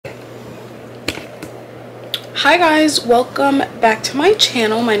Hi guys, welcome back to my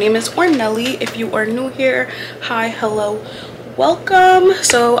channel. My name is Ornelli. If you are new here, hi, hello, welcome.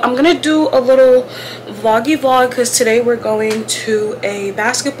 So I'm gonna do a little vloggy vlog because today we're going to a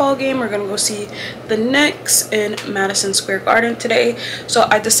basketball game. We're gonna go see the Knicks in Madison Square Garden today. So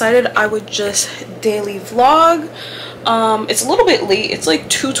I decided I would just daily vlog. It's a little bit late. It's like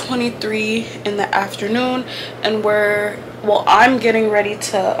 2:23 in the afternoon, and I'm getting ready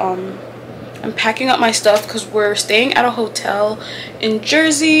to I'm packing up my stuff because we're staying at a hotel in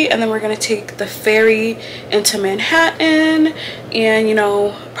Jersey, and then we're gonna take the ferry into Manhattan and, you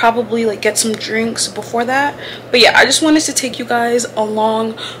know, probably like get some drinks before that. But yeah, I just wanted to take you guys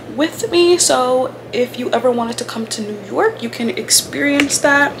along with me, so if you ever wanted to come to New York, you can experience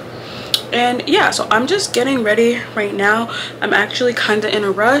that. And yeah, so I'm just getting ready right now. I'm actually kind of in a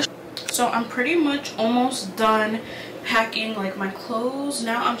rush, so I'm pretty much almost done packing like my clothes.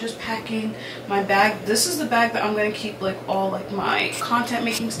 Now I'm just packing my bag. This is the bag that I'm gonna keep like all like my content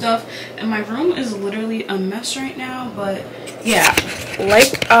making stuff, and my room is literally a mess right now. But yeah,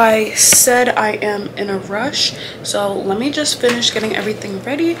 like I said, I am in a rush, so let me just finish getting everything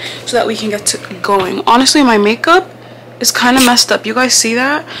ready so that we can get to going. Honestly, my makeup is kind of messed up. You guys see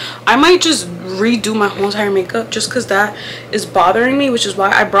that? I might just redo my whole entire makeup just because that is bothering me, which is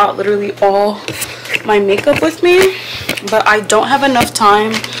why I brought literally all my makeup with me, but I don't have enough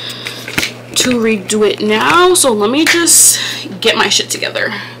time to redo it now, so let me just get my shit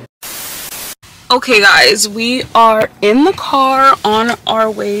together. Okay guys, we are in the car on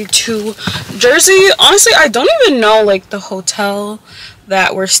our way to Jersey. Honestly, I don't even know like the hotel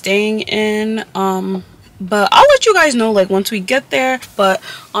that we're staying in, but I'll let you guys know like once we get there. But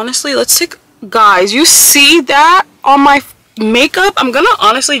honestly, let's take, guys, you see that on my makeup? I'm gonna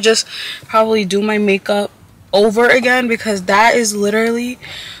honestly just probably do my makeup over again because that is literally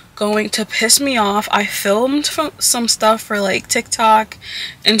going to piss me off. I filmed some stuff for like TikTok,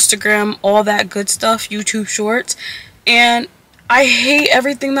 Instagram, all that good stuff, YouTube shorts, and I hate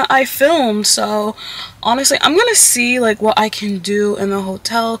everything that I filmed. So honestly, I'm gonna see like what I can do in the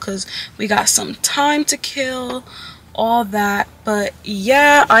hotel because we got some time to kill, all that. But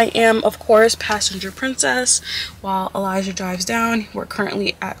yeah, I am of course passenger princess while Elijah drives down. We're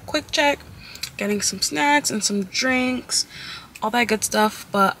currently at Quick Check getting some snacks and some drinks, all that good stuff,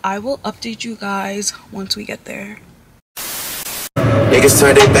 but I will update you guys once we get there. Niggas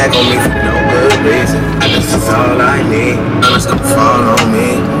turned their back on me for no good reason. This is all I need. Numbers gonna fall on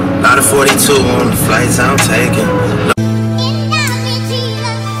me. Lot of 42 on the flights I'm taking.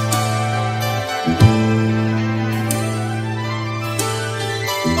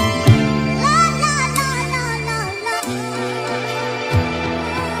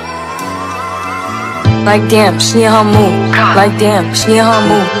 Like damn, she in her mood. Like damn, she in her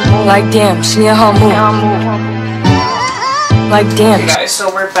mood. Like damn, she in her mood. Like damn. Okay guys,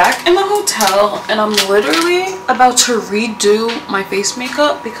 so we're back in the hotel, and I'm literally about to redo my face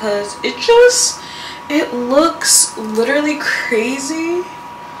makeup because it looks literally crazy.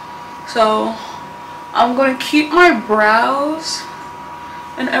 So I'm gonna keep my brows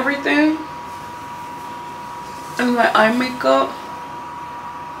and everything and my eye makeup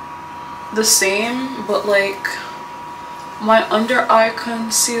the same, but like my under eye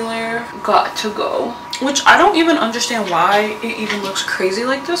concealer got to go, which I don't even understand why it even looks crazy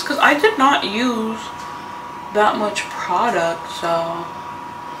like this because I did not use that much product. So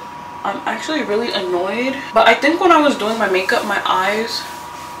I'm actually really annoyed, but I think when I was doing my makeup, my eyes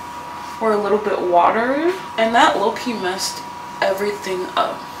were a little bit watery, and that low-key messed everything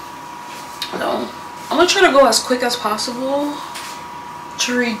up. So I'm gonna try to go as quick as possible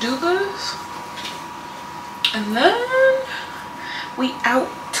to redo this, and then we out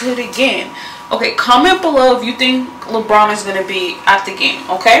to the game. Okay, comment below if you think LeBron is gonna be at the game,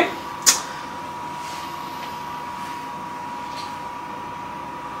 okay?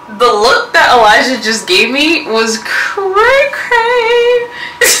 The look that Elijah just gave me was cray.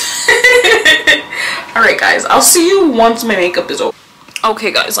 Alright guys, I'll see you once my makeup is over.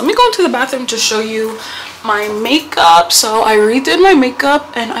 Okay guys, let me go into the bathroom to show you my makeup. So I redid my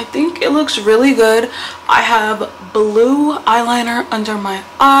makeup and I think it looks really good. I have blue eyeliner under my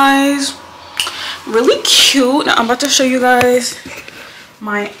eyes, really cute. Now I'm about to show you guys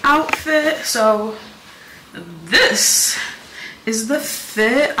my outfit. So this is the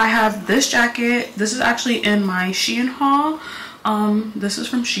fit. I have this jacket. This is actually in my Shein haul. This is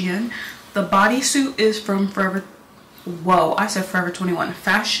from Shein. The bodysuit is from Forever 21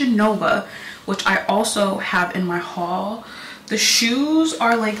 Fashion Nova, which I also have in my haul. The shoes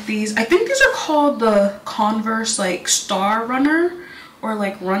are like these, I think these are called the Converse like Star Runner or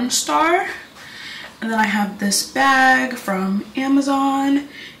like Run Star. And then I have this bag from Amazon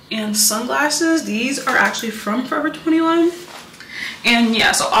and sunglasses. These are actually from Forever 21. And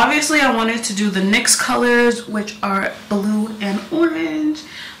yeah, so obviously I wanted to do the Knicks colors, which are blue and orange,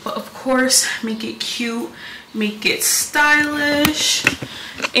 but of course make it cute, make it stylish.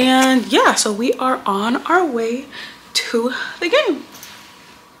 And yeah, so we are on our way to the game.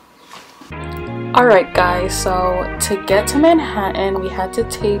 All right guys, so to get to Manhattan we had to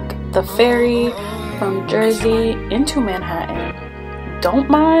take the ferry from Jersey into Manhattan. Don't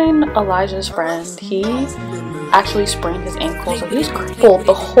mind Elijah's friend, he actually sprained his ankle, so he was crippled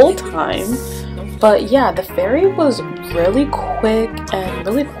the whole time. But yeah, the ferry was really quick and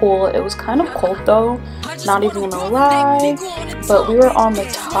really cool. It was kind of cold though, not even gonna lie, but we were on the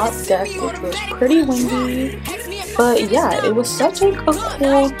top deck, which was pretty windy. But yeah, it was such like a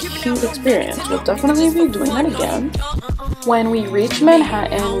cool, cute experience. We'll definitely be doing that again. When we reached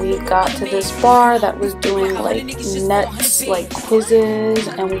Manhattan, we got to this bar that was doing like Nets like quizzes,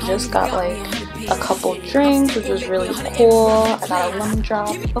 and we just got like a couple drinks, which was really cool. I got a lemon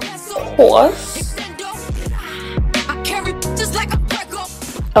drop, of course.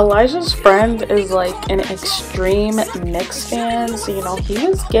 Elijah's friend is like an extreme Knicks fan, so you know, he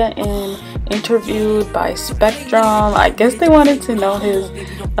was getting interviewed by Spectrum. I guess they wanted to know his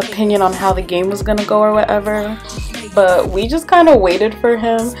opinion on how the game was gonna go or whatever, but we just kind of waited for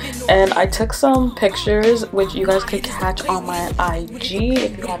him, and I took some pictures which you guys could catch on my IG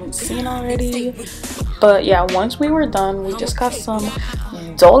if you haven't seen already. But yeah, once we were done, we just got some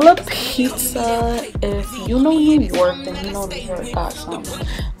Dollar Pizza. If you know New York, then you know New York got some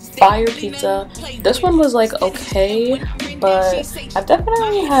fire pizza. This one was like okay, but I've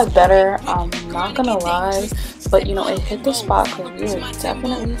definitely had better, I'm not gonna lie. But you know, it hit the spot because we were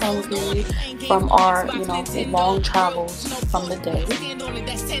definitely hungry from our, you know, long travels from the day.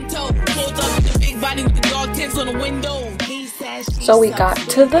 So we got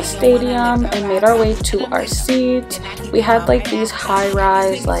to the stadium and made our way to our seats. We had like these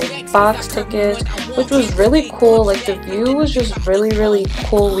high-rise like box tickets, which was really cool. Like the view was just really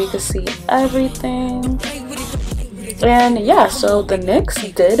cool. We could see everything. And yeah, so the Knicks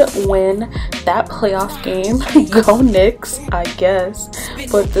did win that playoff game. Go Knicks, I guess.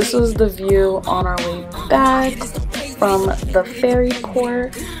 But this was the view on our way back from the ferry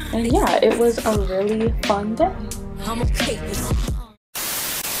port. And yeah, it was a really fun day.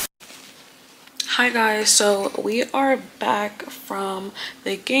 Hi guys, so we are back from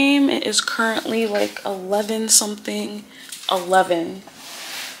the game. It is currently like 11 something.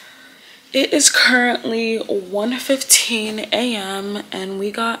 It is currently 1:15 a.m. and we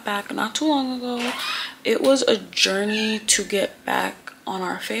got back not too long ago. It was a journey to get back on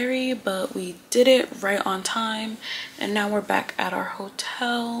our ferry, but we did it right on time, and now we're back at our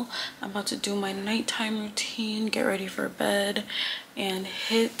hotel. I'm about to do my nighttime routine, get ready for bed, and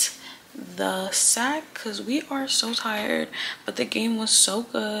hit the sack because we are so tired. But the game was so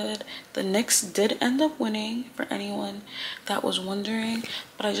good. The Knicks did end up winning, for anyone that was wondering.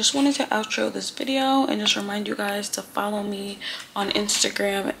 But I just wanted to outro this video and just remind you guys to follow me on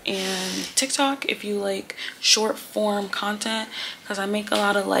Instagram and TikTok if you like short form content, because I make a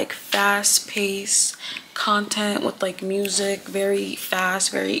lot of like fast paced content with like music, very fast,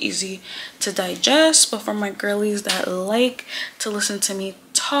 very easy to digest. But for my girlies that like to listen to me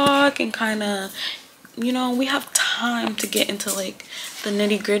talk and kind of, you know, we have time to get into like the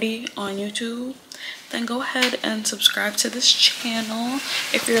nitty-gritty on YouTube, then go ahead and subscribe to this channel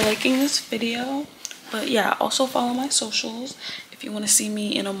if you're liking this video. But yeah, also follow my socials if you want to see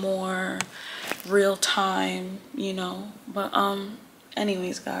me in a more real time, you know. But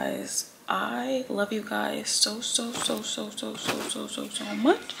anyways guys, I love you guys so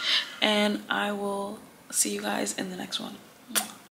much, and I will see you guys in the next one.